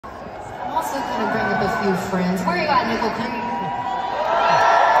also gonna bring up a few friends. Where you at, Nickel King?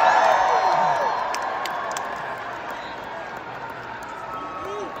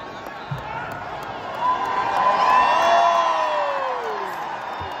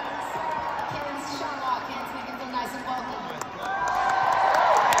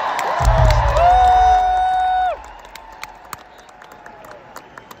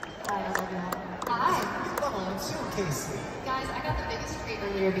 Kacey. Guys, I got the biggest treat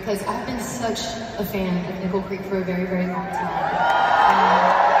earlier because I've been such a fan of Nickel Creek for a very, very long time.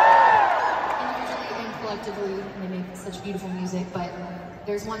 Individually and collectively, they make such beautiful music, but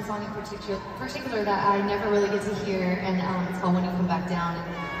there's one song in particular that I never really get to hear, and it's called When You Come Back Down. And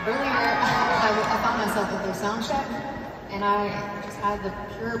earlier, I found myself at their sound check, and I just had the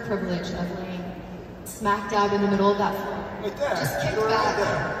pure privilege of laying smack dab in the middle of that floor. Just kicked back,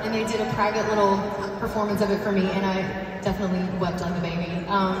 and they did a private little performance of it for me, and I definitely wept like a baby,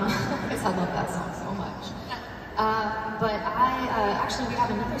 because I love that song so much. But actually, we have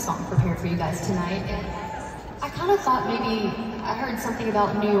another song prepared for you guys tonight, and I kind of thought maybe I heard something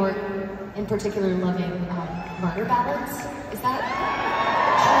about New York, in particular, loving murder ballads. Is that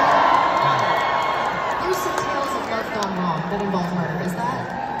true? There's some tales of love gone wrong that involve murder. Is that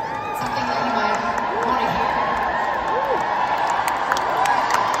something that you might want to hear?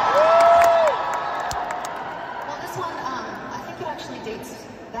 Dates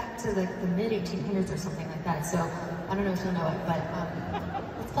back to the mid-1800s or something like that, so I don't know if you'll know it, but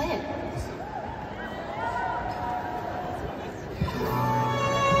let's play it.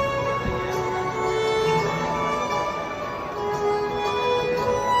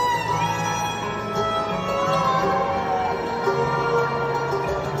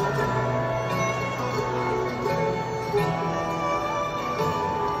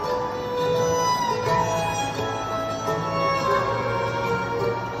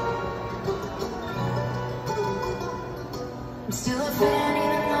 I'm still a fan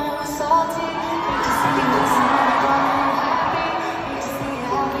even though I'm salty. Hate to see you inside, but I'm happy. Hate to see you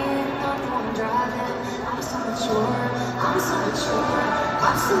happy even though I'm driving. I'm so mature, I'm so mature,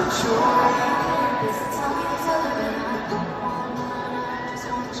 I'm so mature.